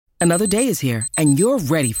Another day is here, and you're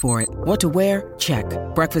ready for it. What to wear? Check.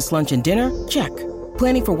 Breakfast, lunch, and dinner? Check.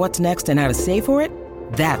 Planning for what's next and how to save for it?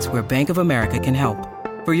 That's where Bank of America can help.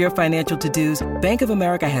 For your financial to-dos, Bank of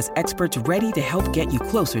America has experts ready to help get you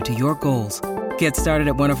closer to your goals. Get started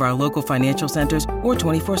at one of our local financial centers or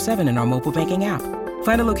 24/7 in our mobile banking app.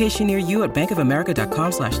 Find a location near you at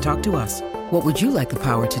bankofamerica.com/talktous. What would you like the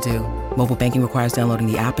power to do? Mobile banking requires downloading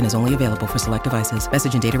the app and is only available for select devices.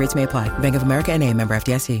 Message and data rates may apply. Bank of America N.A., member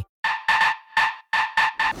FDIC.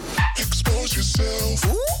 Expose yourself.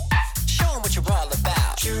 Ooh, show 'em what you're all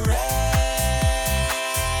about. Dragged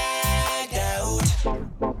Out.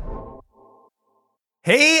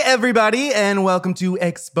 Hey, everybody, and welcome to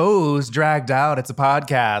Exposed Dragged Out. It's a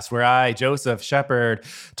podcast where I, Joseph Shepard,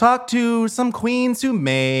 talk to some queens who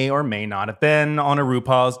may or may not have been on a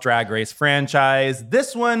RuPaul's Drag Race franchise.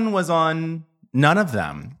 This one was on none of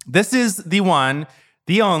them. This is the one,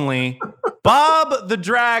 the only, Bob the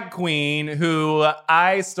Drag Queen, who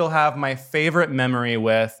I still have my favorite memory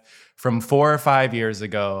with from 4 or 5 years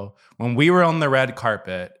ago when we were on the red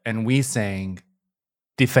carpet and we sang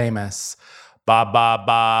the famous Bob, Bob,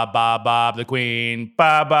 Bob, Bob, Bob the Queen.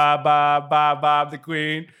 Bob, Bob, Bob, Bob, Bob the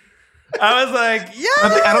Queen. I was like, yeah.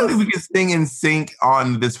 I don't think we can sing in sync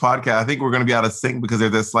on this podcast. I think we're going to be out of sync because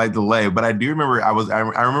there's a slight delay. But I do remember I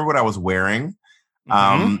remember what I was wearing.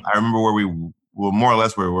 I remember where we were, more or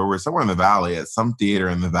less where we were somewhere in the Valley at some theater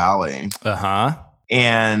in the Valley.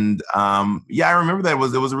 And yeah, I remember that it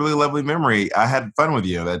was a really lovely memory. I had fun with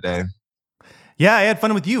you that day. Yeah, I had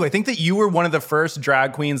fun with you. I think that you were one of the first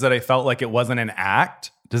drag queens that I felt like it wasn't an act.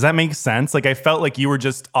 Does that make sense? Like, I felt like you were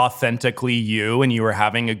just authentically you and you were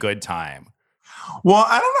having a good time. Well,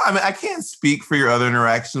 I don't know. I mean, I can't speak for your other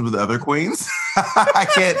interactions with other queens.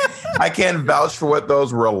 I can't vouch for what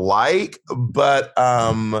those were like. But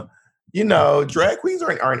you know, drag queens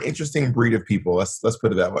are an interesting breed of people. Let's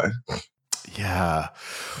put it that way. Yeah.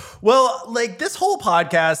 Well, like this whole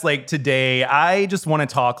podcast, like today, I just want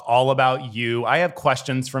to talk all about you. I have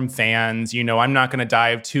questions from fans. You know, I'm not going to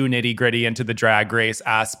dive too nitty gritty into the Drag Race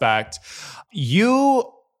aspect.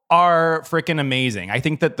 You are freaking amazing. I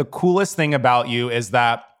think that the coolest thing about you is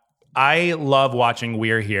that I love watching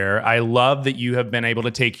We're Here. I love that you have been able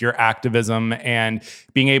to take your activism and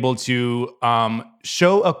being able to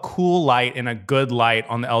show a cool light and a good light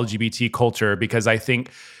on the LGBT culture, because I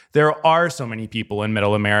think there are so many people in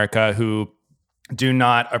Middle America who do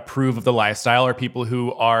not approve of the lifestyle, or people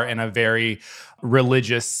who are in a very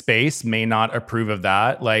religious space may not approve of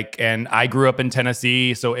that. Like, and I grew up in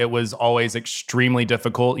Tennessee, so it was always extremely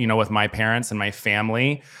difficult, you know, with my parents and my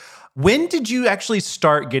family. When did you actually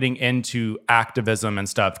start getting into activism and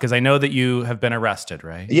stuff? Because I know that you have been arrested,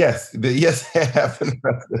 right? Yes, I have been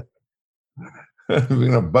arrested. I'm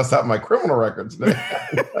going to bust out my criminal record today.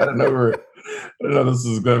 I don't know this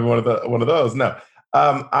is going to be one of those. No,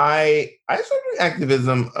 I started doing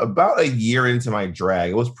activism about a year into my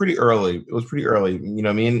drag. It was pretty early. You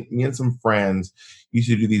know, me and some friends used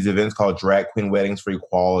to do these events called Drag Queen Weddings for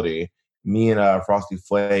Equality. Me and Frosty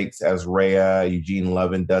Flakes, Azrea, Eugene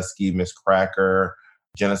Levin, Dusky, Miss Cracker,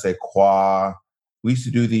 Je ne sais quoi. We used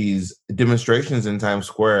to do these demonstrations in Times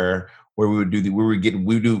Square where we would do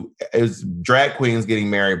it was drag queens getting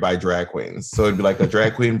married by drag queens. So it'd be like a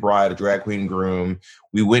drag queen bride, a drag queen groom.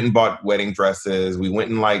 We went and bought wedding dresses. We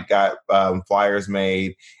went and got flyers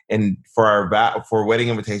made. And for wedding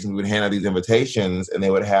invitations, we would hand out these invitations, and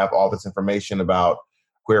they would have all this information about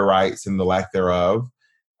queer rights and the lack thereof.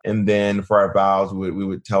 And then for our vows, we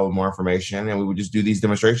would tell them more information, and we would just do these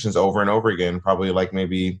demonstrations over and over again. Probably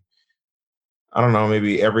maybe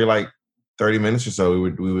every 30 minutes or so,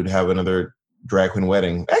 we would have another drag queen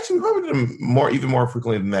wedding. Actually, we probably did them even more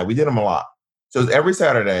frequently than that. We did them a lot. So it was every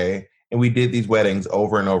Saturday, and we did these weddings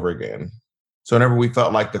over and over again. So whenever we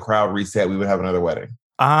felt like the crowd reset, we would have another wedding.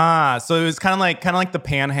 So it was kind of like the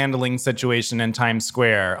panhandling situation in Times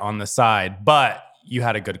Square on the side, but you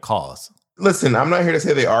had a good cause. Listen, I'm not here to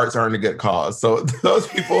say the arts aren't a good cause. So those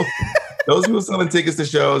people selling tickets to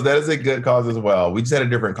shows, that is a good cause as well. We just had a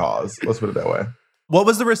different cause. Let's put it that way. What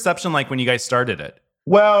was the reception like when you guys started it?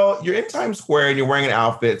 Well, you're in Times Square and you're wearing an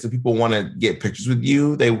outfit, so people want to get pictures with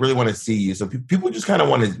you. They really want to see you. So people just kind of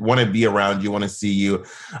want to be around you, want to see you.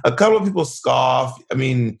 A couple of people scoff. I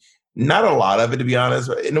mean, not a lot of it, to be honest.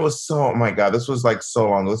 And it was oh my God, this was so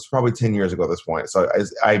long. This was probably 10 years ago at this point. So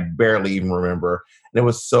I barely even remember. And it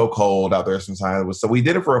was so cold out there sometimes. So we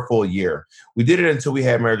did it for a full year. We did it until we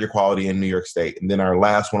had marriage equality in New York State. And then our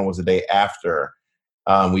last one was the day after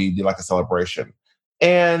we did a celebration.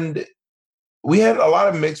 And we had a lot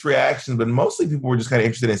of mixed reactions, but mostly people were just kind of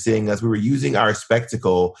interested in seeing us. We were using our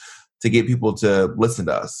spectacle to get people to listen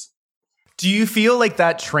to us. Do you feel like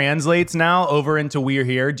that translates now over into We're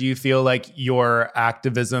Here? Do you feel like your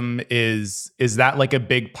activism is that like a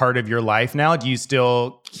big part of your life now? Do you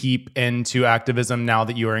still keep into activism now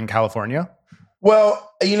that you are in California?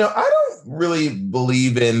 Well, I don't really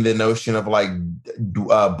believe in the notion of like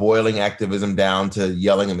boiling activism down to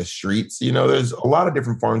yelling in the streets. There's a lot of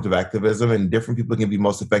different forms of activism and different people can be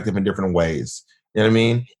most effective in different ways. You know what I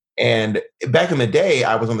mean? And back in the day,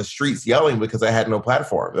 I was on the streets yelling because I had no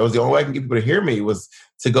platform. That was the only way I could get people to hear me was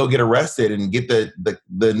to go get arrested and get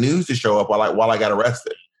the news to show up while I got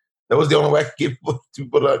arrested. That was the only way I could get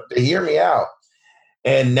people to hear me out.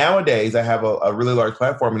 And nowadays, I have a really large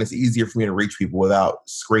platform, and it's easier for me to reach people without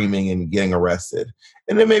screaming and getting arrested.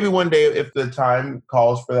 And then maybe one day, if the time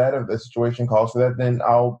calls for that, if the situation calls for that, then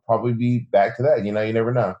I'll probably be back to that. You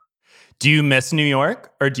never know. Do you miss New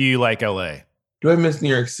York or do you like LA? Do I miss New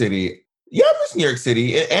York City? Yeah, I miss New York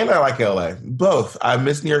City, and I like LA. Both. I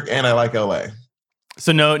miss New York and I like LA.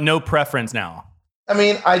 So no preference now. I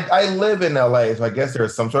mean, I live in LA, so I guess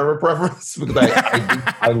there's some sort of a preference because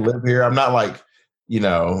I live here. I'm not like,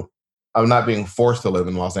 I'm not being forced to live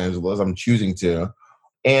in Los Angeles. I'm choosing to.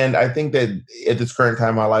 And I think that at this current time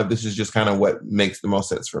in my life, this is just kind of what makes the most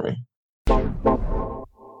sense for me.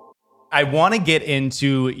 I want to get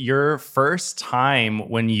into your first time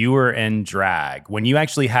when you were in drag, when you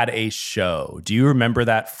actually had a show. Do you remember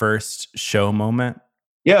that first show moment?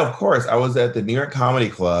 Yeah, of course. I was at the New York Comedy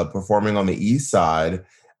Club performing on the East Side.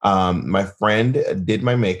 My friend did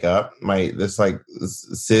my makeup. This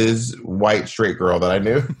cis white straight girl that I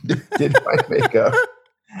knew did my makeup.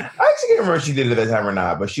 I actually can't remember if she did it at that time or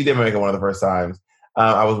not, but she did my makeup one of the first times.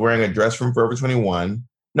 I was wearing a dress from Forever 21.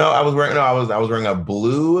 I was wearing a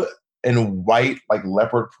blue and white like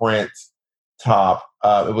leopard print top.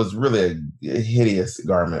 It was really a hideous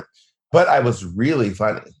garment, but I was really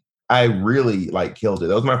funny. I really killed it.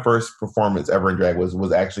 That was my first performance ever in drag.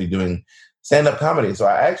 Was actually doing stand-up comedy. So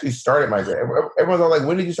I actually started my drag. Everyone's all like,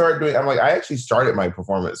 "When did you start doing?" I'm like, I actually started my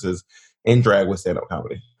performances in drag with stand-up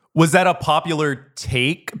comedy. Was that a popular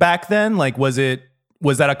take back then? Like, was that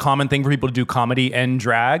a common thing for people to do comedy and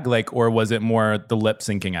drag? Or was it more the lip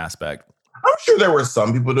syncing aspect? I'm sure there were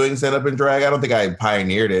some people doing stand-up in drag. I don't think I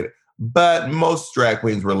pioneered it, but most drag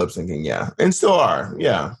queens were lip syncing, yeah, and still are,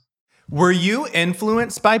 yeah. Were you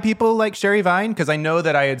influenced by people like Sherry Vine? Because I know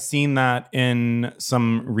that I had seen that in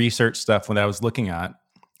some research stuff when I was looking at,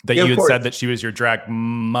 that you had said that she was your drag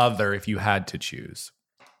mother if you had to choose.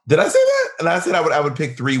 Did I say that? And I said I would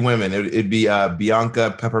pick three women. It'd be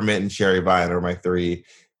Bianca, Peppermint, and Sherry Vine are my three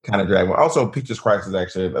kind of drag. Also, Peaches Christ is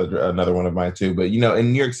actually another one of mine too. But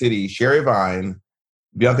in New York City, Sherry Vine,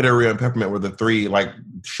 Bianca Del Rio, and Peppermint were the three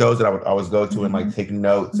shows that I would always go to and take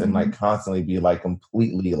notes and constantly be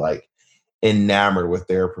completely enamored with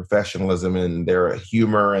their professionalism and their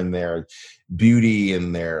humor and their beauty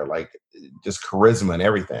and their just charisma and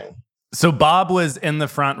everything. So Bob was in the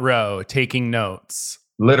front row taking notes.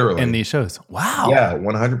 Literally. In these shows. Wow. Yeah,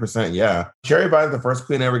 100%. Yeah. Sherry Vine's the first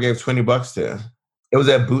queen I ever gave $20 to. It was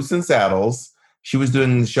at Boots and Saddles. She was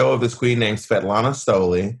doing the show of this queen named Svetlana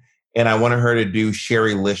Stoli, and I wanted her to do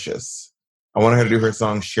Sherry-licious. I wanted her to do her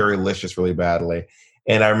song Sherry-licious really badly.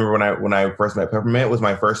 And I remember when I first met Peppermint, it was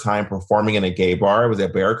my first time performing in a gay bar. It was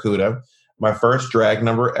at Barracuda. My first drag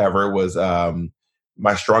number ever was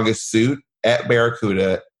My Strongest Suit at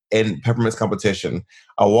Barracuda in Peppermint's competition.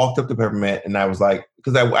 I walked up to Peppermint and I was like,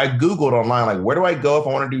 because I Googled online, where do I go if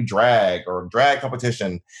I want to do drag or drag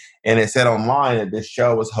competition? And it said online that this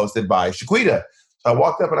show was hosted by Shaquita. So I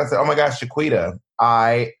walked up and I said, "Oh my gosh, Shaquita,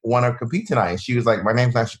 I want to compete tonight." And she was like, "My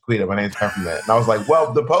name's not Shaquita, my name's Peppermint." And I was like,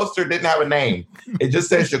 well, the poster didn't have a name. It just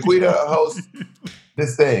said Shaquita hosts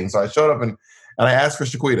this thing. So I showed up and I asked for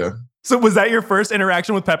Shaquita. So was that your first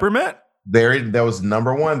interaction with Peppermint? That was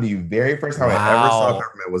number one. The very first time I ever saw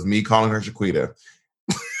Peppermint was me calling her Shaquita.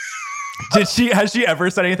 Has she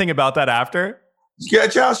ever said anything about that after? Yeah,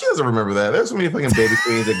 child, she doesn't remember that. There's so many fucking baby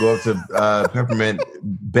queens that go up to Peppermint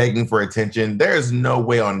begging for attention. There's no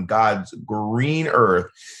way on God's green earth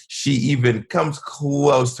she even comes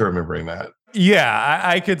close to remembering that. Yeah,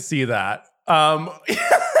 I could see that.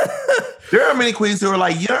 There are many queens who are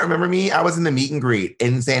like, "You don't remember me? I was in the meet and greet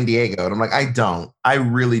in San Diego." And I'm like, I don't. I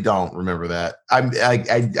really don't remember that.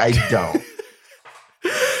 I don't.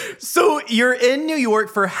 So you're in New York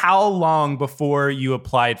for how long before you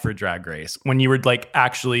applied for Drag Race? When you were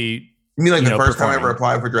actually... You mean the first time I ever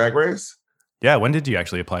applied for Drag Race? Yeah, when did you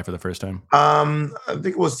actually apply for the first time? I think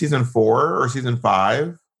it was season 4 or season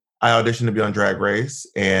 5. I auditioned to be on Drag Race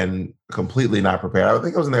and completely not prepared. I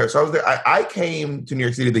think I was in there. So I was there. I came to New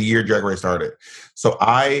York City the year Drag Race started. So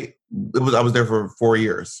I was there for 4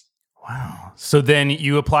 years. Wow. So then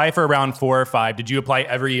you apply for around 4 or 5. Did you apply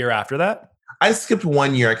every year after that? I skipped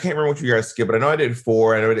 1 year. I can't remember which year I skipped, but I know I did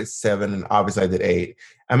 4. I know I did 7, and obviously I did 8.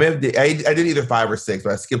 I did either 5 or 6,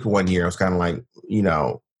 but I skipped 1 year. I was kind of like,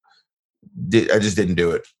 I just didn't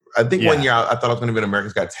do it. I think 1 year I thought I was going to be on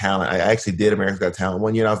America's Got Talent. I actually did America's Got Talent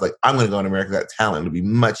 1 year. And I was like, I'm going to go on America's Got Talent. It'll be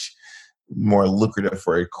much more lucrative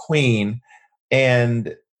for a queen.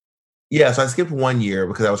 And yeah, so I skipped 1 year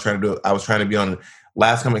because I was trying to be on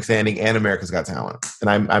Last Comic Standing and America's Got Talent.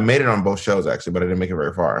 And I made it on both shows actually, but I didn't make it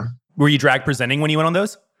very far. Were you drag presenting when you went on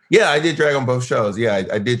those? Yeah, I did drag on both shows. Yeah,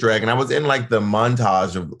 I did drag. And I was in like the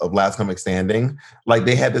montage of Last Comic Standing. Like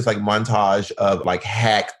they had this like montage of like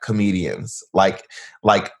hack comedians, like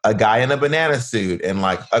a guy in a banana suit and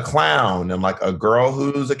like a clown and like a girl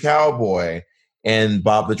who's a cowboy and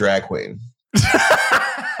Bob the drag queen.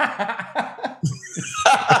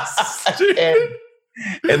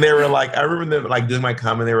 and they were like, I remember them like doing my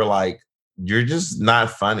comment. They were like, "You're just not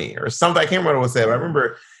funny," or something. I can't remember what it said, but I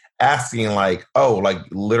remember asking like, "Oh, like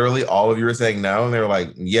literally all of you were saying no?" And they were like,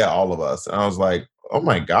 "Yeah, all of us." And I was like, "Oh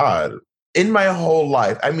my God." In my whole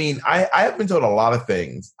life, I mean, I have been told a lot of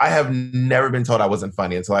things. I have never been told I wasn't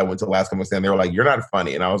funny until I went to Last Comic Stand. They were like, "You're not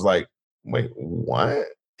funny." And I was like, "Wait, what?"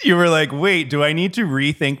 You were like, wait, do I need to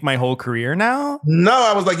rethink my whole career now? No,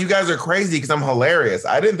 I was like, you guys are crazy because I'm hilarious.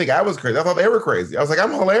 I didn't think I was crazy. I thought they were crazy. I was like,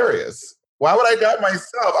 I'm hilarious. Why would I doubt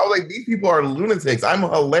myself? I was like, these people are lunatics. I'm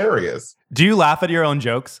hilarious. Do you laugh at your own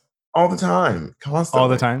jokes? All the time. Constantly. All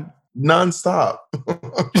the time? Nonstop.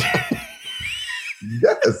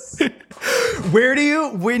 Yes. Where do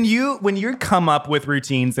you, when you come up with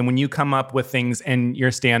routines and when you come up with things in your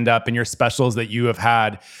stand-up and your specials that you have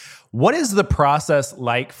had, what is the process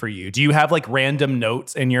like for you? Do you have like random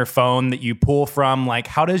notes in your phone that you pull from? Like,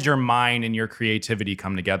 how does your mind and your creativity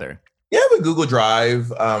come together? Yeah, I have a Google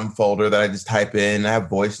Drive folder that I just type in. I have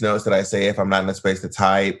voice notes that I say if I'm not in a space to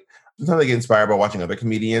type. Sometimes I get inspired by watching other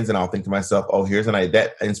comedians and I'll think to myself, oh, here's an idea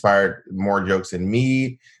that inspired more jokes in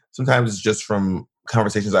me. Sometimes it's just from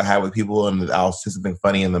conversations I have with people and I'll say something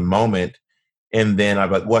funny in the moment. And then I'm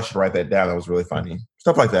like, well, I should write that down. That was really funny.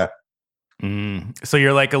 Stuff like that. So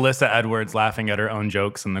you're like Alyssa Edwards laughing at her own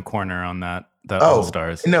jokes in the corner on that All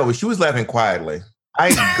Stars. No, she was laughing quietly. I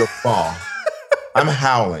guffaw. I'm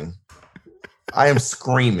howling. I am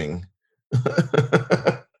screaming.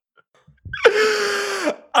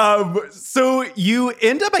 So you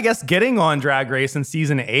end up, I guess, getting on Drag Race in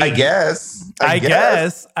season 8. I guess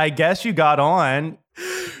you got on.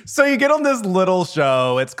 So you get on this little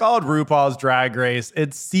show. It's called RuPaul's Drag Race.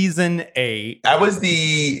 It's season 8. I was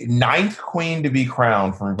the 9th queen to be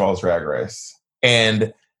crowned from RuPaul's Drag Race.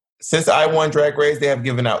 And since I won Drag Race, they have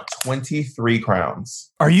given out 23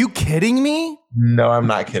 crowns. Are you kidding me? No, I'm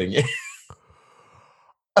not kidding you.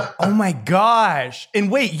 Oh my gosh. And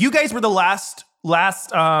wait, you guys were the last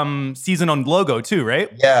season on Logo too, right?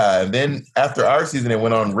 Yeah, and then after our season, it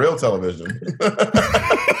went on real television.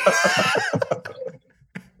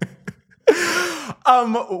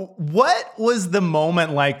 What was the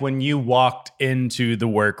moment like when you walked into the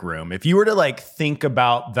workroom? If you were to like think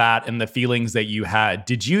about that and the feelings that you had,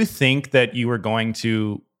 did you think that you were going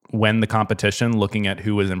to win the competition looking at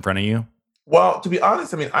who was in front of you? Well, to be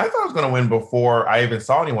honest, I mean, I thought I was going to win before I even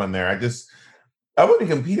saw anyone there. I wouldn't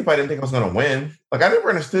compete if I didn't think I was going to win. Like, I never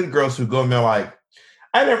understood girls who go and they're like,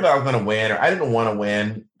 I never thought I was going to win, or I didn't want to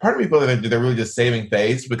win. Part of me feels like they're really just saving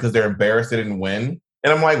face because they're embarrassed they didn't win.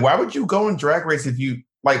 And I'm like, why would you go in Drag Race if you,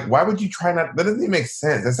 like, why would you try not, that doesn't even make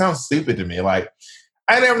sense. That sounds stupid to me. Like,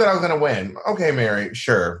 I never thought I was going to win. Okay, Mary,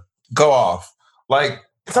 sure. Go off. Like,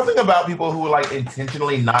 something about people who are, like,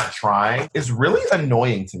 intentionally not trying is really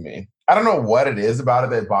annoying to me. I don't know what it is about it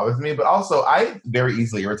that bothers me, but also I'm very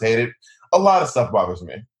easily irritated. A lot of stuff bothers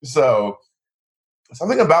me. So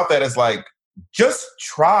something about that is like, just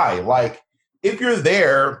try. Like, if you're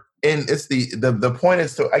there and it's the point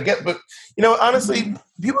is to, I get, but you know, honestly,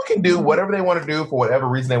 people can do whatever they want to do for whatever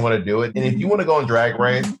reason they want to do it. And if you want to go on Drag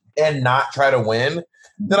Race and not try to win,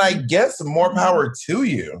 then I guess more power to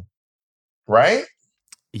you. Right?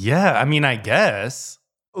 Yeah. I mean, I guess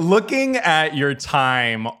looking at your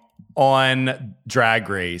time on Drag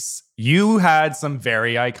Race, you had some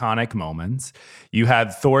very iconic moments. You had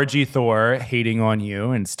Thorgy Thor hating on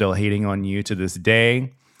you and still hating on you to this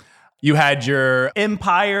day. You had your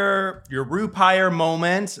Empire, your RuPire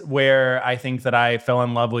moment where I think that I fell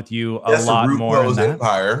in love with you a lot more. RuPaul's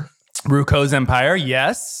Empire. RuPaul's Empire,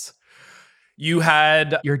 yes. You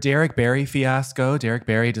had your Derek Barry fiasco. Derek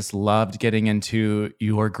Barry just loved getting into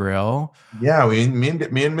your grill. Yeah, me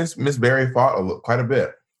and Miss Barry fought quite a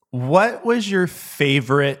bit. What was your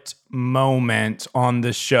favorite moment on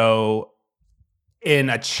the show in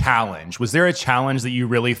a challenge. Was there a challenge that you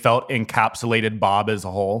really felt encapsulated Bob as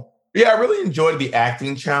a whole? Yeah, I really enjoyed the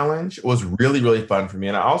acting challenge. It was really, really fun for me.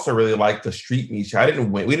 And I also really liked the street meet.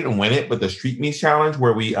 We didn't win it, but the street meet challenge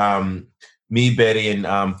where we, me, Betty, and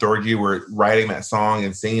Thorgy were writing that song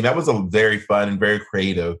and singing. That was a very fun and very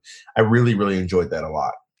creative. I really, really enjoyed that a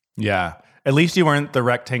lot. Yeah. At least you weren't the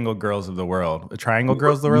rectangle girls of the world. The triangle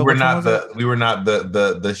girls of the world? We were not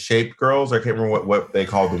the shaped girls. I can't remember what they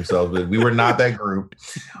called themselves, but we were not that group.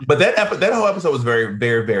 But that whole episode was very,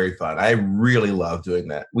 very, very fun. I really loved doing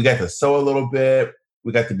that. We got to sew a little bit.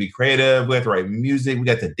 We got to be creative. We got to write music. We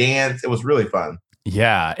got to dance. It was really fun.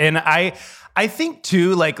 Yeah. And I think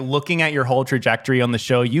too, like looking at your whole trajectory on the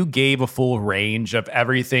show, you gave a full range of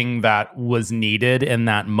everything that was needed in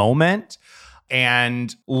that moment.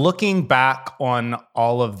 And looking back on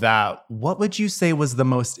all of that, what would you say was the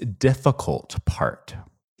most difficult part?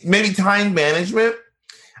 Maybe time management.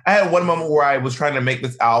 I had one moment where I was trying to make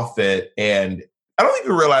this outfit, and I don't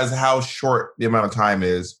even realize how short the amount of time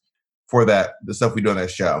is for the stuff we do on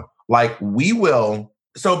that show. Like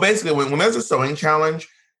so basically when there's a sewing challenge,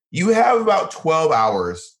 you have about 12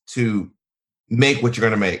 hours to make what you're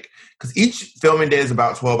going to make. Because each filming day is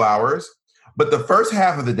about 12 hours. But the first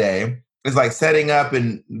half of the day is like setting up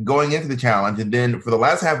and going into the challenge. And then for the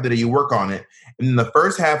last half of the day, you work on it. And then the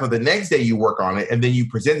first half of the next day, you work on it. And then you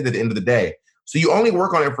present it at the end of the day. So you only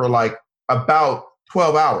work on it for like about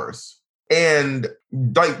 12 hours. And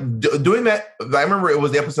like doing that, I remember it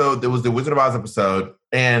was the Wizard of Oz episode.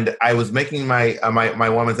 And I was making my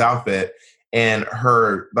woman's outfit, and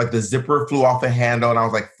her, like the zipper flew off the handle. And I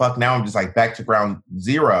was like, fuck, now I'm just like back to ground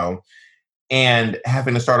zero and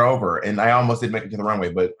having to start over. And I almost didn't make it to the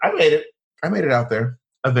runway, but I made it. I made it out there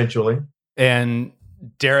eventually. And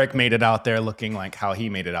Derek made it out there looking like how he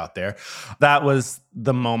made it out there. That was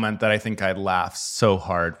the moment that I think I laughed so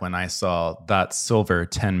hard when I saw that silver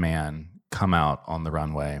Tin Man come out on the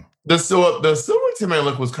runway. The silver Tin Man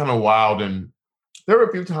look was kind of wild. And there were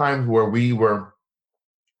a few times where we were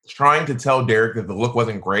trying to tell Derek that the look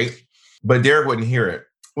wasn't great, but Derek wouldn't hear it.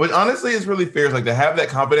 Which honestly is really fierce. Like to have that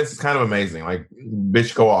confidence is kind of amazing. Like,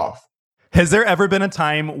 bitch, go off. Has there ever been a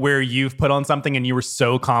time where you've put on something and you were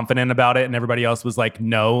so confident about it and everybody else was like,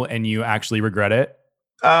 no, and you actually regret it?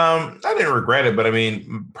 I didn't regret it, but I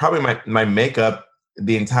mean, probably my makeup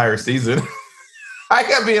the entire season. I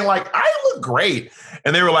kept being like, I look great.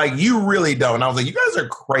 And they were like, you really don't. And I was like, you guys are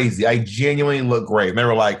crazy. I genuinely look great. And they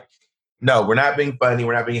were like, no, we're not being funny.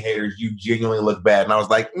 We're not being haters. You genuinely look bad. And I was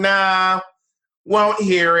like, nah, won't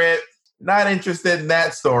hear it. Not interested in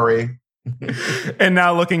that story. And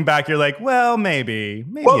now looking back, you're like, well, maybe.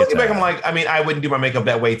 Well, looking back, I'm like, I mean, I wouldn't do my makeup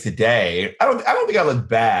that way today. I don't think I look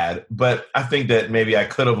bad, but I think that maybe I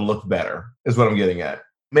could have looked better, is what I'm getting at.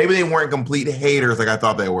 Maybe they weren't complete haters like I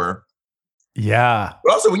thought they were. Yeah.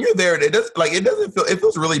 But also when you're there, it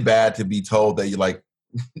feels really bad to be told that you like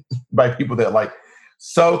by people that like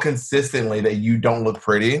so consistently that you don't look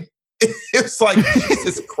pretty. It's like,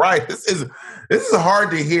 Jesus Christ, this is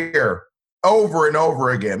hard to hear over and over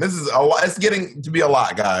again. This is a lot. It's getting to be a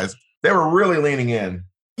lot, guys. They were really leaning in.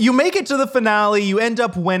 You make it to the finale. You end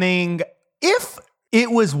up winning. If it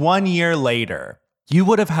was 1 year later, you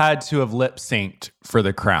would have had to have lip synced for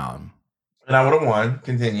the crown. And I would have won.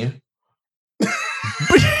 Continue.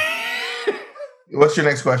 What's your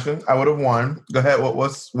next question? I would have won. Go ahead.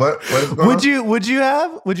 What is going on? Would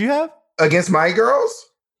you have? Against my girls?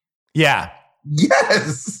 Yeah.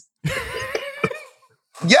 Yes.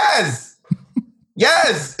 Yes.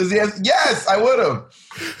 Yes, I would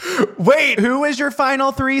have. Wait, who was your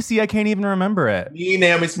final three? See, I can't even remember it. Me,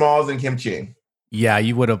 Naomi Smalls, and Kim Chi. Yeah,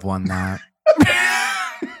 you would have won that.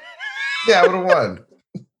 Yeah, I would have won.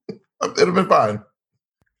 It would have been fine.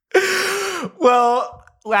 Well,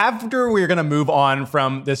 after we're going to move on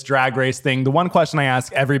from this drag race thing, the one question I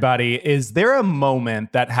ask everybody is there a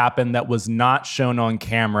moment that happened that was not shown on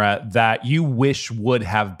camera that you wish would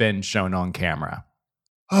have been shown on camera?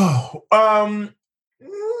 Oh,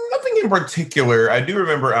 nothing in particular. I do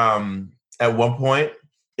remember at one point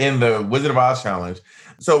in the Wizard of Oz challenge.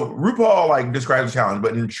 So RuPaul like describes the challenge,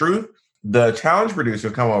 but in truth, the challenge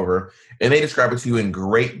producers come over and they describe it to you in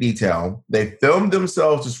great detail. They film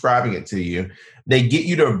themselves describing it to you. They get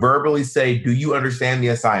you to verbally say, do you understand the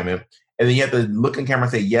assignment? And then you have to look in camera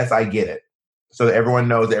and say, yes, I get it. So that everyone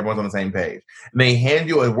knows that everyone's on the same page. And they hand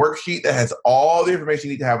you a worksheet that has all the information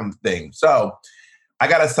you need to have on the thing. So I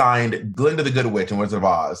got assigned Glinda the Good Witch in Wizard of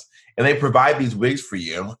Oz. And they provide these wigs for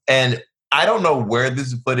you. And I don't know where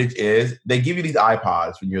this footage is. They give you these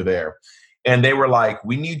iPods when you're there. And they were like,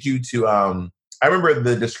 we need you to, I remember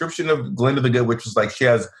the description of Glinda the Good Witch was like, she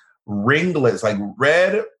has ringlets, like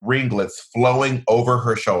red ringlets flowing over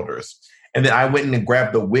her shoulders. And then I went in and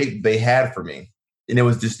grabbed the wig they had for me. And it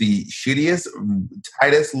was just the shittiest,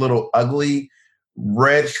 tightest little ugly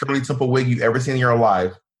red Shirley Temple wig you've ever seen in your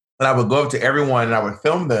life. And I would go up to everyone and I would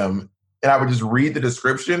film them and I would just read the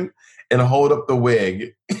description and hold up the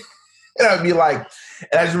wig. And I'd be like,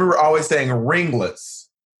 and I just remember always saying ringlets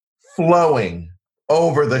flowing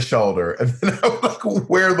over the shoulder. And then I would like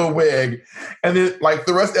wear the wig. And then like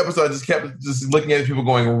the rest of the episode, I just kept just looking at people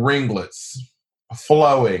going ringlets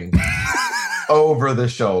flowing over the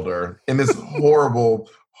shoulder in this horrible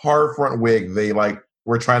hard front wig they like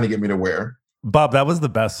were trying to get me to wear. Bob, that was the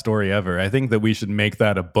best story ever. I think that we should make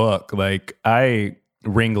that a book. Like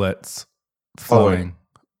ringlets flowing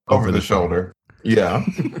over the shoulder. Yeah.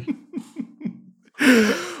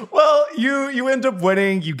 Well, you end up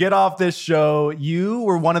winning. You get off this show. You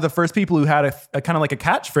were one of the first people who had a kind of like a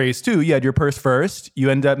catchphrase too. You had your purse first.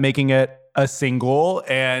 You end up making it a single,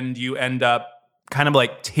 and you end up kind of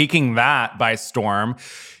like taking that by storm.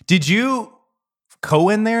 Did you go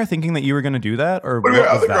in there thinking that you were going to do that, or what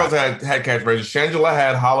other girls had catchphrases? Shangela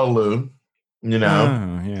had "Hallelujah," you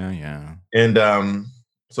know. Oh, yeah. And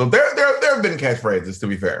so there have been catchphrases. To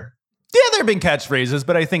be fair, yeah, there have been catchphrases,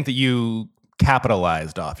 but I think that you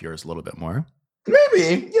capitalized off yours a little bit more.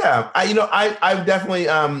 Maybe, yeah. I've definitely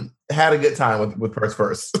had a good time with Purse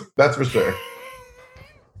First. That's for sure.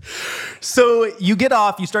 So you get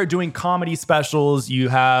off, you start doing comedy specials, you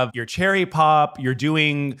have your cherry pop, you're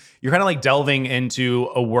kind of like delving into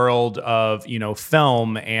a world of,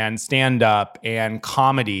 film and stand-up and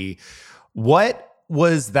comedy. What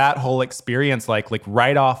was that whole experience like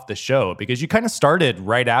right off the show? Because you kind of started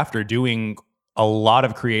right after doing a lot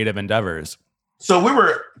of creative endeavors. So we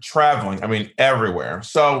were traveling, everywhere.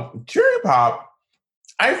 So Cherry Pop,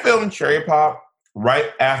 I filmed Cherry Pop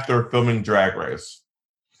right after filming Drag Race.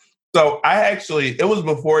 So it was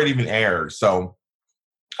before it even aired. So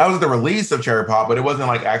I was at the release of Cherry Pop, but it wasn't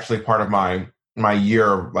like actually part of my year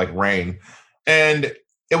of like reign. And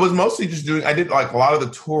it was mostly just I did like a lot of the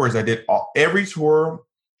tours. I did every tour,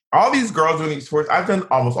 all these girls doing these tours. I've done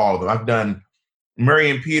almost all of them. I've done Murray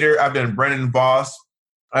and Peter. I've done Brennan Voss.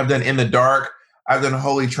 I've done In the Dark. I've done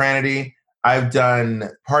Holy Trinity. I've done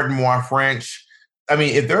Pardon Moi French.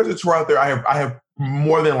 If there's a tour out there, I have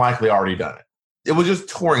more than likely already done it. It was just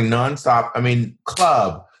touring nonstop.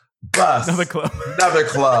 Club, bus, another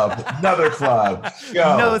club,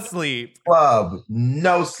 show, no sleep, club,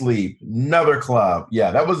 no sleep, another club. Yeah,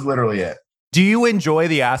 that was literally it. Do you enjoy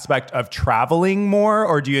the aspect of traveling more,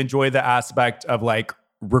 or do you enjoy the aspect of like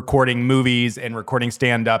recording movies and recording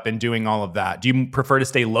stand-up and doing all of that? Do you prefer to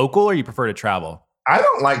stay local, or you prefer to travel? I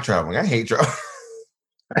don't like traveling. I hate traveling.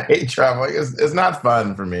 I hate traveling. It's not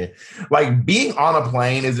fun for me. Like being on a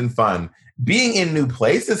plane isn't fun. Being in new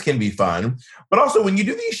places can be fun, but also when you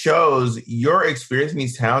do these shows, your experience in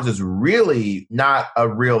these towns is really not a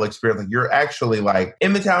real experience. Like you're actually like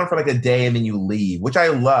in the town for like a day and then you leave, which I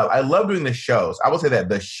love. I love doing the shows. I will say that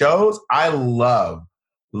the shows I love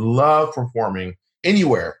performing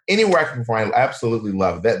anywhere I can perform. I absolutely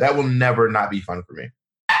love that. That will never not be fun for me.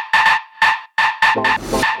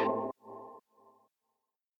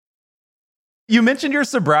 You mentioned your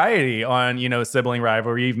sobriety on, Sibling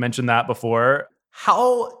Rivalry. You've mentioned that before.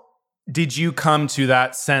 How did you come to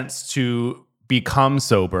that sense to become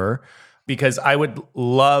sober? Because I would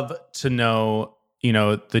love to know,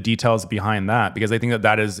 the details behind that, because I think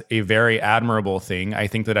that is a very admirable thing. I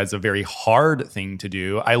think that that's a very hard thing to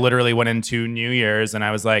do. I literally went into New Year's and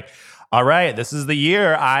I was like, all right, this is the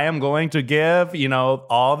year I am going to give,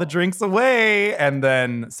 all the drinks away. And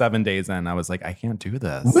then 7 days in, I was like, I can't do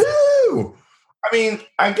this. Woo!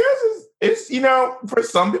 I guess it's for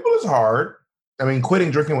some people it's hard.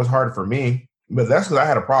 Quitting drinking was hard for me, but that's because I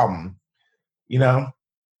had a problem. I'm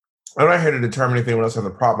not here to determine if anyone else has a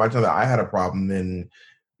problem. I know that I had a problem, and,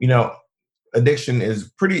 addiction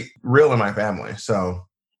is pretty real in my family. So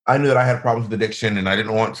I knew that I had problems with addiction, and I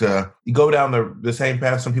didn't want to go down the same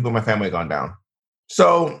path some people in my family had gone down.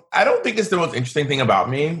 So I don't think it's the most interesting thing about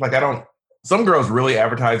me. Some girls really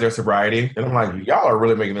advertise their sobriety, and I'm like, y'all are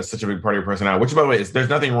really making this such a big part of your personality, which, by the way, there's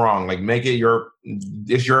nothing wrong. Like,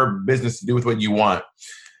 it's your business to do with what you want.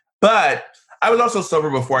 But I was also sober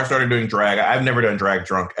before I started doing drag. I've never done drag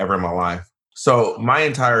drunk ever in my life. So my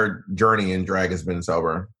entire journey in drag has been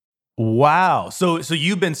sober. Wow. So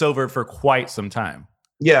you've been sober for quite some time.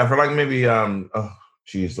 Yeah, for like maybe,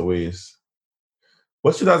 geez Louise.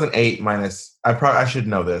 What's 2008 minus, I should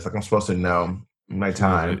know this. Like, I'm supposed to know my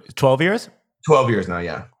time. 12 years? 12 years now,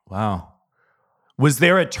 yeah. Wow. Was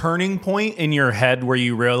there a turning point in your head where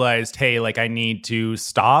you realized, hey, like I need to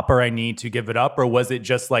stop or I need to give it up? Or was it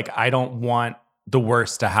just like, I don't want the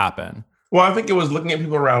worst to happen? Well, I think it was looking at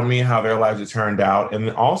people around me, how their lives had turned out. And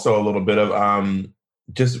then also a little bit of I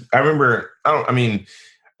remember,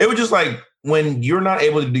 it was just like when you're not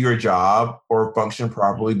able to do your job or function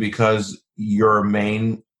properly because your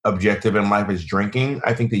main objective in life is drinking,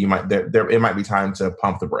 I think that it might be time to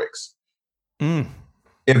pump the brakes. Mm.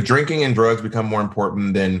 If drinking and drugs become more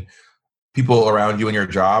important than people around you and your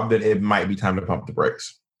job, then it might be time to pump the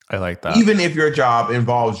brakes. I like that. Even if your job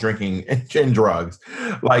involves drinking and drugs,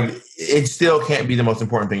 like it still can't be the most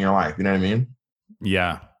important thing in your life. You know what I mean?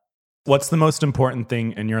 Yeah. What's the most important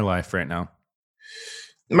thing in your life right now?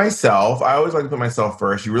 Myself. I always like to put myself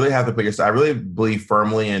first. You really have to put yourself. I really believe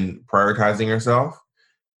firmly in prioritizing yourself,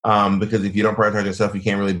 because if you don't prioritize yourself, you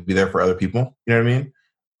can't really be there for other people. You know what I mean?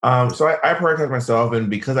 So I prioritize myself, and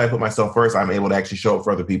because I put myself first, I'm able to actually show up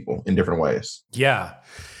for other people in different ways. Yeah.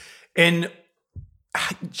 And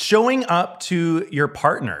showing up to your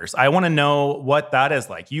partners, I want to know what that is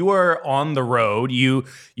like. You are on the road. You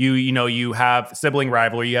have sibling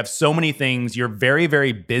rivalry. You have so many things. You're very,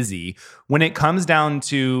 very busy. When it comes down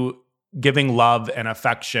to giving love and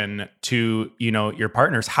affection to, your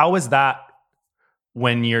partners, how is that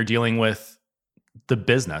when you're dealing with the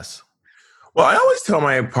business? Well, I always tell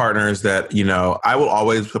my partners that, I will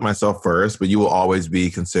always put myself first, but you will always be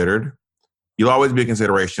considered. You'll always be a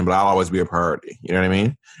consideration, but I'll always be a priority. You know what I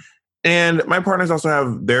mean? And my partners also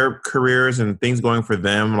have their careers and things going for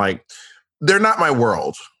them. Like, they're not my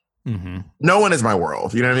world. Mm-hmm. No one is my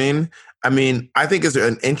world. You know what I mean? I think it's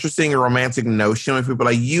an interesting and romantic notion when people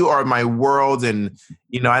are like, you are my world. And,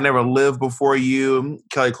 I never lived before you.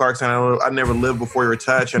 Kelly Clarkson, I never lived before your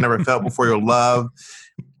touch. I never felt before your love.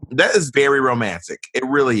 That is very romantic. It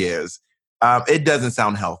really is. It doesn't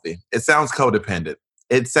sound healthy. It sounds codependent.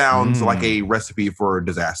 It sounds like a recipe for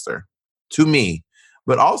disaster to me.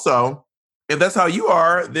 But also, if that's how you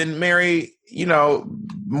are, then Mary,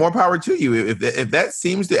 more power to you. If that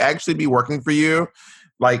seems to actually be working for you,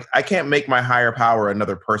 like I can't make my higher power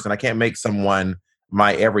another person. I can't make someone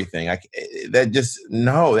my everything.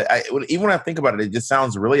 Even when I think about it, it just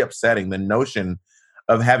sounds really upsetting. The notion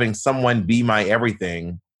of having someone be my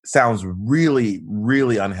everything sounds really,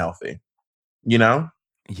 really unhealthy,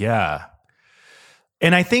 Yeah.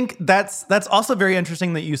 And I think that's also very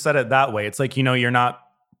interesting that you said it that way. It's like, you're not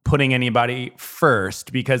putting anybody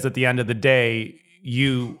first because at the end of the day,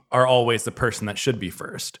 you are always the person that should be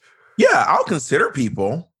first. Yeah, I'll consider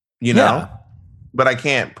people, but I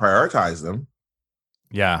can't prioritize them.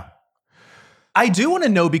 Yeah. I do want to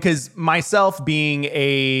know, because myself being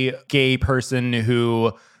a gay person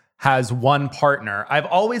who has one partner, I've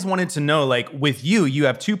always wanted to know, like with you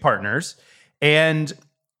have two partners, and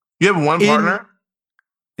you have one partner?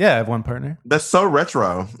 Yeah, I have one partner. That's so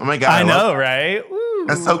retro. Oh my God. I know, right? Ooh.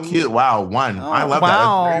 That's so cute. Wow, one. I love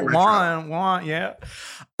that. Wow, one, yeah.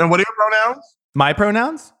 And what are your pronouns? My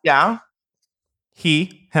pronouns? Yeah.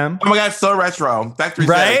 He, him. Oh my God, so retro. Factory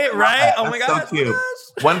right, set. right. Oh my God. So cute.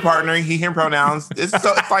 One partner, he, him pronouns. It's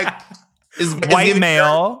like it's white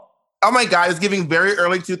male. Oh my God, it's giving very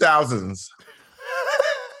early 2000s.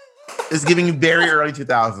 It's giving very early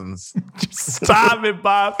 2000s. Stop it,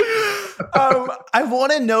 Bob. I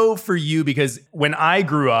want to know for you, because when I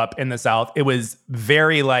grew up in the South, it was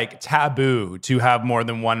very like taboo to have more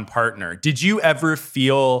than one partner. Did you ever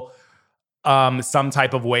feel some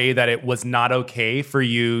type of way that it was not okay for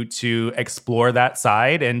you to explore that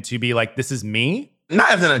side and to be like, this is me?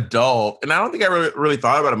 Not as an adult. And I don't think I really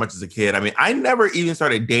thought about it much as a kid. I mean, I never even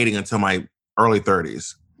started dating until my early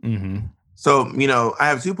 30s. Mm-hmm. So, I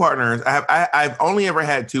have two partners. I've only ever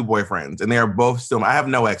had two boyfriends, and they are both still. I have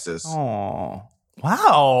no exes. Oh,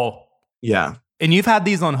 wow. Yeah. And you've had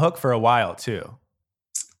these on Hook for a while too.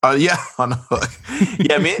 Yeah, on Hook.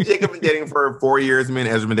 Yeah, me and Jake have been dating for 4 years. Me and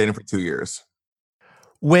Ezra have been dating for 2 years.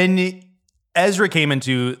 When Ezra came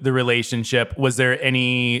into the relationship, was there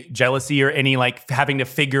any jealousy or any like having to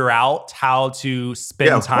figure out how to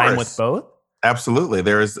spend time with both? Absolutely.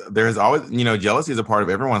 There's always, jealousy is a part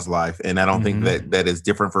of everyone's life. And I don't think that is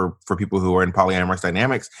different for people who are in polyamorous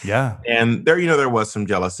dynamics. Yeah. And there was some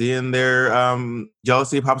jealousy, and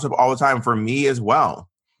jealousy pops up all the time for me as well.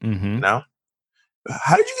 Mm-hmm.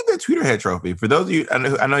 How did you get that Tweeterhead trophy? For those of you,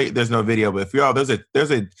 I know there's no video, but if y'all, there's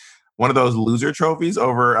a one of those loser trophies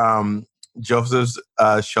over Joseph's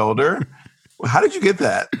shoulder. How did you get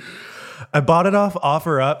that? I bought it off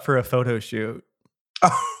OfferUp for a photo shoot.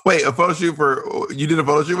 Oh, wait, a photo shoot you did a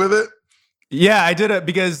photo shoot with it? Yeah, I did it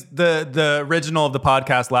because the original of the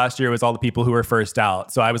podcast last year was all the people who were first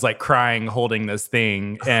out. So I was like crying holding this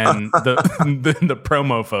thing and the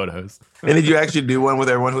promo photos. And did you actually do one with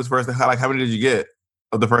everyone who's first? Like, how many did you get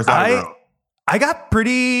of the first out girl? I got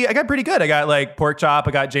pretty good. I got like Pork Chop.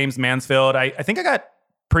 I got James Mansfield. I think I got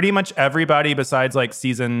pretty much everybody besides like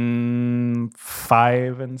season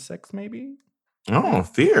 5 and 6, maybe. Oh,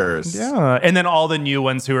 fierce. Yeah. And then all the new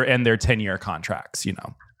ones who are in their 10-year contracts, you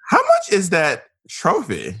know. How much is that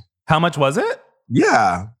trophy? How much was it?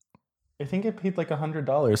 Yeah. I think I paid like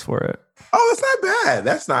 $100 for it. Oh, that's not bad.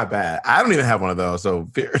 That's not bad. I don't even have one of those, so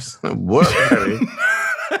fierce. What?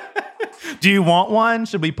 Do you want one?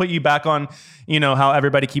 Should we put you back on, you know, how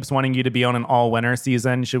everybody keeps wanting you to be on an all-winner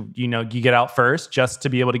season? Should, you know, you get out first just to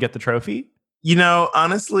be able to get the trophy? You know,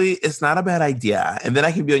 honestly, it's not a bad idea. And then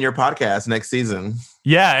I can be on your podcast next season.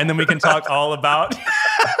 Yeah, and then we can talk all about...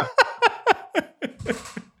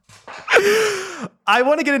 I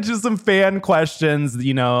want to get into some fan questions.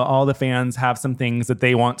 You know, all the fans have some things that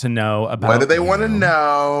they want to know about. What do they want to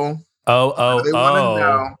know? Oh.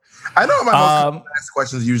 Know? I know what my most asked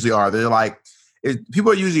questions usually are. They're like,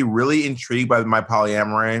 people are usually really intrigued by my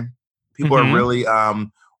polyamory. People are really, I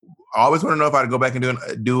always want to know if I'd go back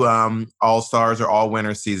and do All Stars or All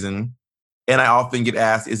Winter season. And I often get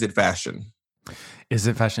asked, is it fashion? Is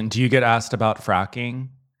it fashion? Do you get asked about fracking?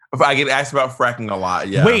 I get asked about fracking a lot,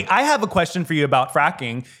 yeah. Wait, I have a question for you about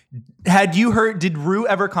fracking. Did Ru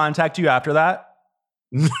ever contact you after that?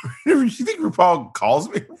 You think RuPaul calls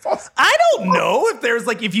me? I don't know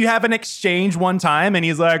if you have an exchange one time and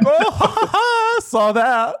he's like, oh, saw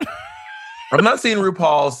that. I've not seen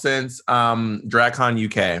RuPaul since DragCon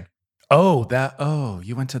UK. Oh,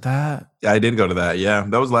 you went to that? Yeah, I did go to that, yeah.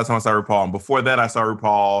 That was the last time I saw RuPaul. And before that, I saw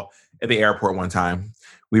RuPaul at the airport one time.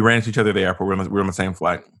 We ran into each other at the airport. We were on the same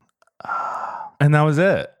flight. And that was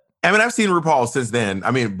it. I mean, I've seen RuPaul since then. I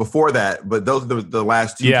mean, before that, but those are the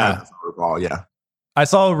last 2 times I saw RuPaul, yeah. I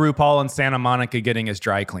saw RuPaul in Santa Monica getting his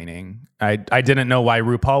dry cleaning. I didn't know why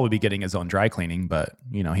RuPaul would be getting his own dry cleaning, but,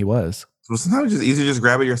 you know, he was. So sometimes it's just easy to just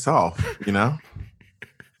grab it yourself, you know?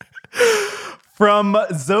 From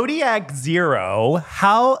Zodiac Zero,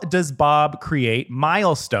 how does Bob create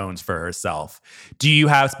milestones for herself? Do you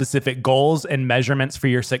have specific goals and measurements for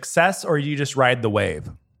your success, or do you just ride the wave?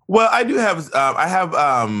 Well, I do have, I have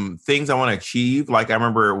things I want to achieve. Like I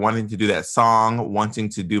remember wanting to do that song, wanting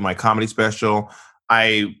to do my comedy special.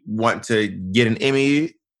 I want to get an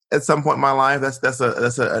Emmy at some point in my life. That's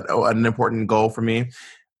an important goal for me.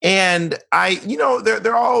 And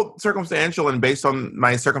they're all circumstantial and based on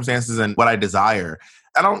my circumstances and what I desire.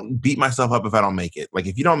 I don't beat myself up if I don't make it. Like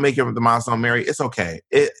if you don't make it with the milestone, Mary, it's okay.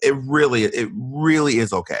 It really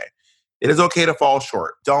is okay. It is okay to fall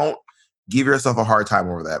short. Don't give yourself a hard time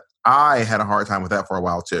over that. I had a hard time with that for a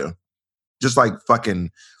while too. Just like fucking,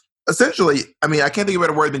 essentially, I mean, I can't think of a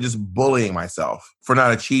better word than just bullying myself for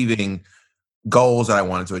not achieving goals that I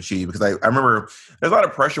wanted to achieve. Because I remember there's a lot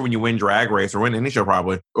of pressure when you win Drag Race or win any show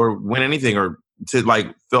probably, or win anything, or to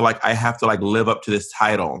like feel like I have to like live up to this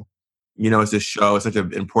title. You know, it's this show, it's such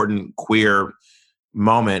an important queer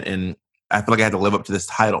moment. And I feel like I had to live up to this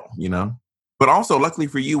title, you know? But also, luckily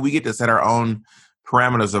for you, we get to set our own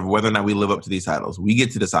parameters of whether or not we live up to these titles. We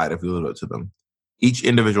get to decide if we live up to them. Each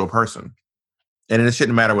individual person. And it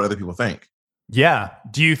shouldn't matter what other people think. Yeah.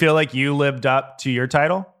 Do you feel like you lived up to your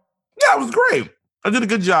title? Yeah, it was great. I did a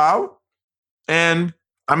good job. And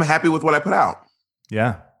I'm happy with what I put out.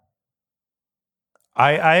 Yeah.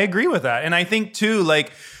 I agree with that. And I think too,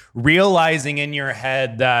 like realizing in your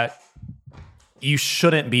head that you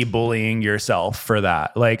shouldn't be bullying yourself for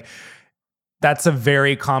that. Like that's a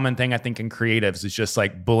very common thing I think in creatives is just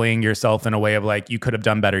like bullying yourself in a way of like, you could have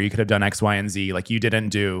done better. You could have done X, Y, and Z. Like you didn't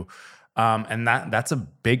do. And that's a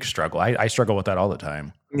big struggle. I struggle with that all the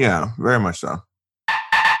time. Yeah, very much so.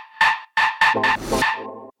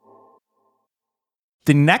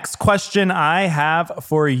 The next question I have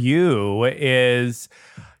for you is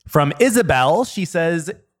from Isabel. She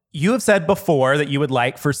says, you have said before that you would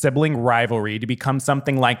like for sibling rivalry to become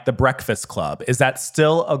something like the Breakfast Club. Is that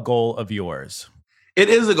still a goal of yours? It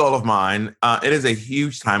is a goal of mine. It is a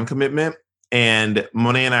huge time commitment. And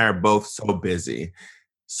Monet and I are both so busy.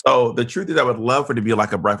 So the truth is I would love for it to be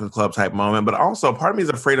like a Breakfast Club type moment. But also part of me is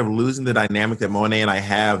afraid of losing the dynamic that Monet and I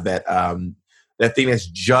have, that that thing that's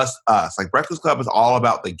just us. Like Breakfast Club is all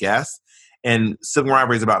about the guests, and Sibling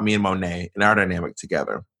Rivalry is about me and Monet and our dynamic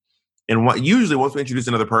together. And usually once we introduce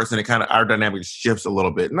another person, it kind of our dynamic shifts a little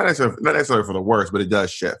bit. Not necessarily for the worse, but it does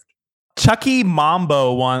shift. Chucky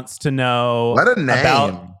Mambo wants to know what a name.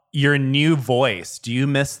 About your new voice. Do you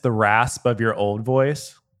miss the rasp of your old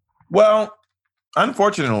voice? Well,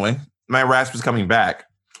 unfortunately, my rasp is coming back,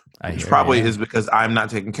 which probably is because I'm not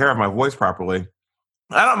taking care of my voice properly.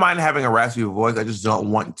 I don't mind having a raspy voice. I just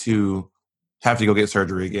don't want to have to go get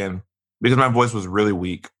surgery again because my voice was really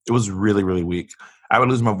weak. It was really, really weak. I would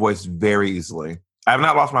lose my voice very easily. I have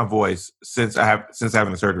not lost my voice since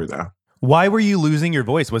having the surgery, though. Why were you losing your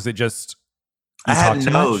voice? Was it just I had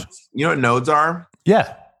nodes? You know what nodes are?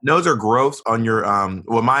 Yeah, nodes are growths on your.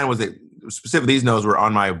 Well, mine was specifically these nodes were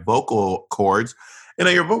on my vocal cords. You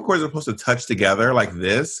know, your vocal cords are supposed to touch together like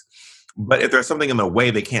this, but if there's something in the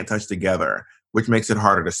way, they can't touch together, which makes it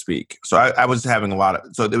harder to speak. So I was having a lot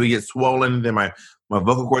of, so they would get swollen, then my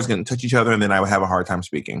vocal cords couldn't touch each other, and then I would have a hard time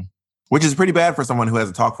speaking, which is pretty bad for someone who has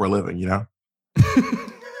to talk for a living, you know?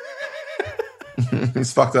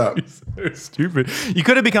 It's fucked up. It's so stupid. You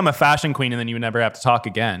could have become a fashion queen and then you would never have to talk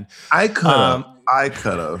again. I could have.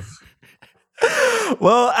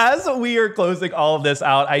 Well, as we are closing all of this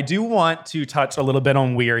out, I do want to touch a little bit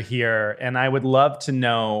on We're Here, and I would love to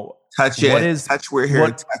know touch We're Here,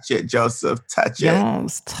 touch it, Joseph, touch it.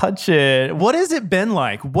 Yes, touch it. What has it been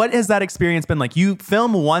like? What has that experience been like? You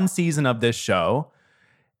film one season of this show,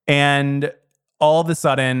 and all of a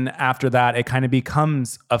sudden, after that, it kind of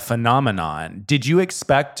becomes a phenomenon. Did you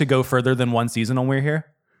expect to go further than one season on We're Here?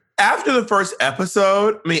 After the first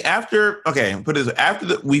episode, we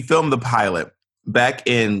filmed the pilot back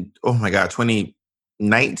in,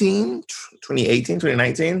 2019,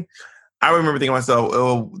 I remember thinking to myself,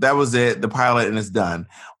 oh, that was it, the pilot, and it's done.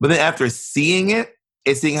 But then after seeing it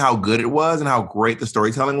and seeing how good it was and how great the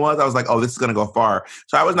storytelling was, I was like, oh, this is going to go far.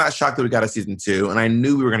 So I was not shocked that we got a season 2, and I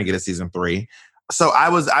knew we were going to get a season 3. So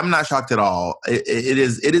I'm not shocked at all. It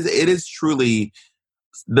is truly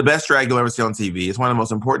the best drag you'll ever see on TV. It's one of the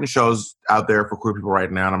most important shows out there for queer people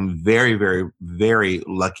right now. And I'm very, very, very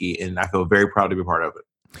lucky. And I feel very proud to be part of it.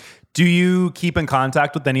 Do you keep in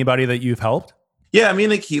contact with anybody that you've helped? Yeah, me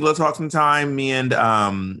and Akila talk sometimes. Me and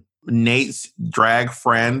Nate's drag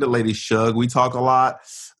friend, Lady Shug, we talk a lot.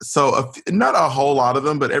 So not a whole lot of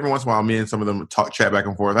them, but every once in a while, me and some of them chat back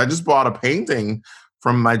and forth. I just bought a painting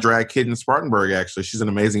from my drag kid in Spartanburg, actually. She's an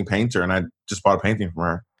amazing painter, and I just bought a painting from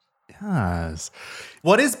her. Yes.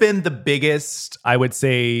 What has been the biggest, I would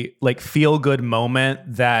say, like feel-good moment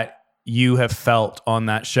that you have felt on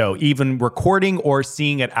that show, even recording or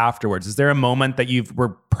seeing it afterwards? Is there a moment that you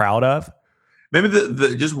were proud of? Maybe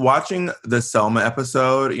the just watching the Selma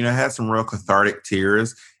episode, it had some real cathartic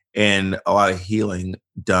tears and a lot of healing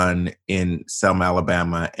done in Selma,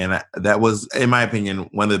 Alabama. And that was, in my opinion,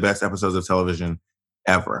 one of the best episodes of television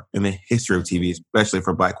ever in the history of TV, especially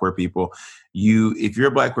for Black queer people. If you're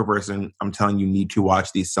a Black queer person, I'm telling you, need to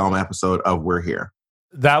watch the Selma episode of We're Here.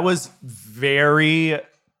 That was very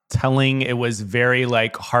telling. It was very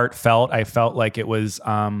heartfelt. I felt like it was,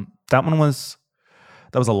 that was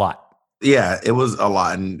a lot. Yeah, it was a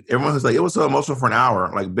lot. And everyone was like, it was so emotional for an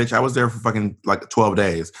hour. Like, bitch, I was there for fucking 12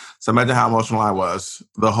 days. So imagine how emotional I was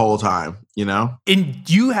the whole time, And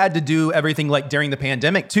you had to do everything during the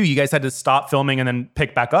pandemic too. You guys had to stop filming and then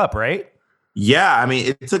pick back up, right? Yeah, I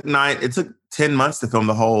mean, it took 10 months to film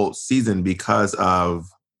the whole season because of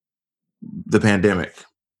the pandemic.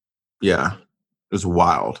 Yeah, it was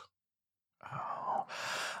wild.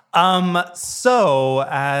 So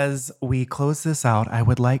as we close this out, I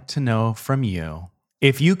would like to know from you,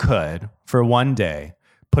 if you could, for one day,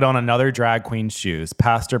 put on another drag queen's shoes,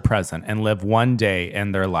 past or present, and live one day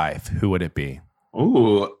in their life, who would it be?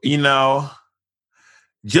 Ooh,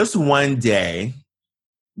 just one day,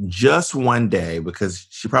 because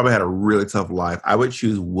she probably had a really tough life. I would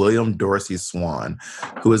choose William Dorsey Swan,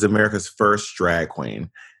 who is America's first drag queen.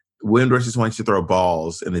 William Dorsey Swan used to throw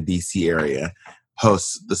balls in the DC area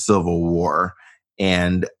post the Civil War.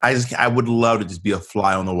 And I would love to just be a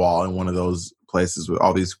fly on the wall in one of those places with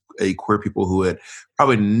all these queer people who had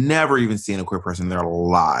probably never even seen a queer person in their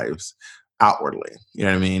lives outwardly. You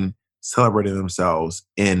know what I mean? Celebrating themselves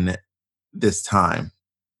in this time.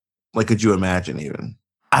 Could you imagine even?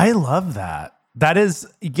 I love that. That is,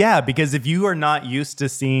 yeah, because if you are not used to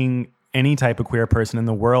seeing any type of queer person in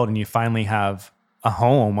the world and you finally have a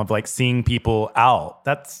home of seeing people out,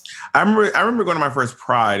 I remember going to my first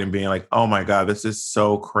Pride and being like, oh my God, this is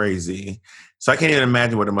so crazy. So I can't even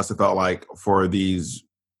imagine what it must have felt like for these,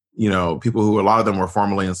 people who, a lot of them were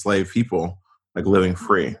formerly enslaved people, living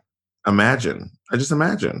free. I just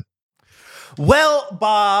imagine. Well,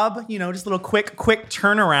 Bob, just a little quick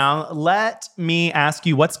turnaround. Let me ask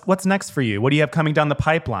you, what's next for you? What do you have coming down the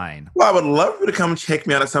pipeline? Well, I would love for you to come check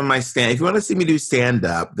me out at some of my stand. If you want to see me do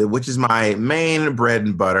stand-up, which is my main bread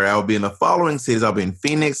and butter, I will be in the following cities. I'll be in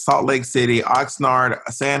Phoenix, Salt Lake City, Oxnard,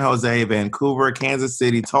 San Jose, Vancouver, Kansas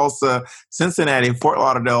City, Tulsa, Cincinnati, Fort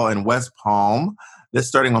Lauderdale, and West Palm. That's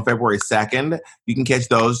starting on February 2nd. You can catch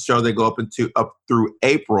those shows that go up through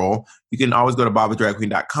April. You can always go to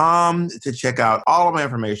bobthedragqueen.com to check out all of my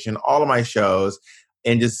information, all of my shows,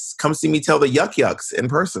 and just come see me tell the yuck yucks in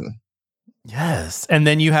person. Yes. And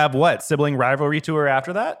then you have what? Sibling Rivalry Tour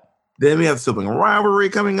after that? Then we have Sibling Rivalry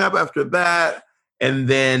coming up after that. And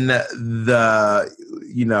then and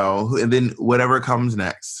then whatever comes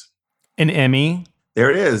next. An Emmy. There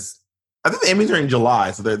it is. I think the Emmys are in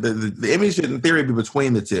July. So the Emmys should, in theory, be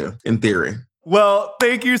between the two, in theory. Well,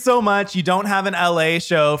 thank you so much. You don't have an LA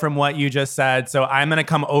show from what you just said. So I'm going to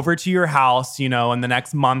come over to your house, in the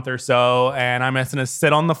next month or so. And I'm just going to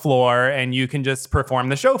sit on the floor and you can just perform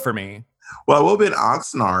the show for me. Well, I will be in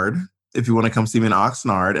Oxnard if you want to come see me in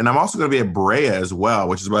Oxnard. And I'm also going to be at Brea as well,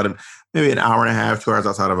 which is about maybe an hour and a half, 2 hours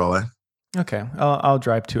outside of LA. Okay. I'll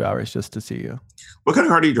drive 2 hours just to see you. What kind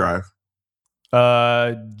of car do you drive?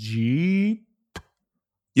 Jeep.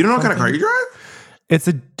 You don't know what kind of car you drive? It's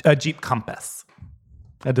a Jeep Compass.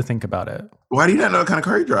 I had to think about it. Why do you not know what kind of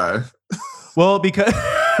car you drive? Well, because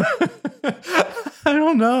I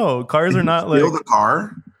don't know. Cars are not steal the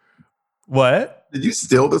car? What? Did you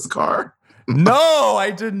steal this car? No,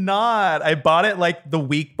 I did not. I bought it like the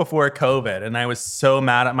week before COVID, and I was so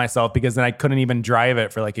mad at myself because then I couldn't even drive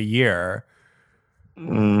it for like a year.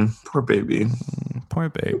 Poor baby. Poor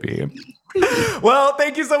baby. Well,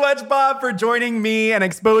 thank you so much, Bob, for joining me and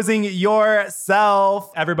exposing yourself.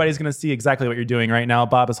 Everybody's going to see exactly what you're doing right now.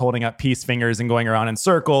 Bob is holding up peace fingers and going around in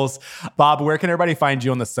circles. Bob, where can everybody find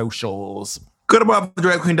you on the socials? Go to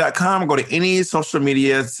bobthedragqueen.com or go to any social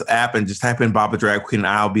media app and just type in Bob the Drag Queen and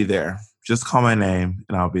I'll be there. Just call my name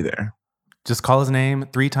and I'll be there. Just call his name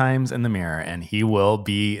 3 times in the mirror and he will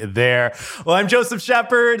be there. Well, I'm Joseph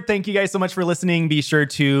Shepard. Thank you guys so much for listening. Be sure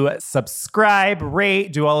to subscribe,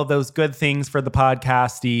 rate, do all of those good things for the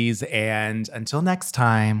podcasties. And until next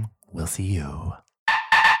time, we'll see you.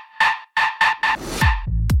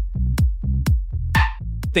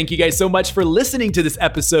 Thank you guys so much for listening to this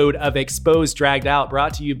episode of Exposed Dragged Out,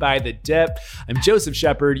 brought to you by The Dip. I'm Joseph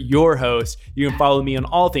Shepard, your host. You can follow me on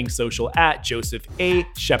all things social at Joseph A.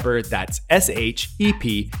 Shepard. That's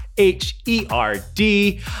SHEPHERD.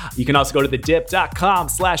 You can also go to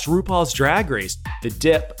thedip.com/RuPaul's Drag Race. The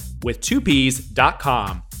Dip with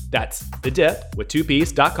 2Ps.com. That's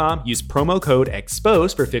thedip.com. Use promo code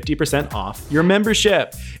EXPOSED for 50% off your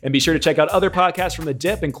membership. And be sure to check out other podcasts from The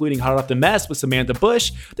Dip, including Hot Off the Mess with Samantha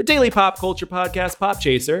Bush, the daily pop culture podcast, Pop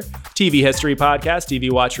Chaser, TV History podcast,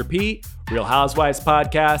 TV Watch Repeat, Real Housewives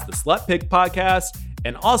podcast, the Slut Pig podcast,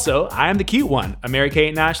 and also I Am the Cute One, a Mary-Kate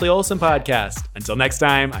and Ashley Olsen podcast. Until next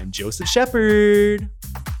time, I'm Joseph Shepard.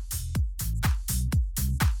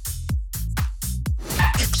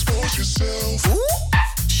 Expose yourself.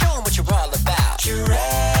 Show 'em what you're all about. You're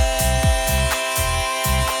right.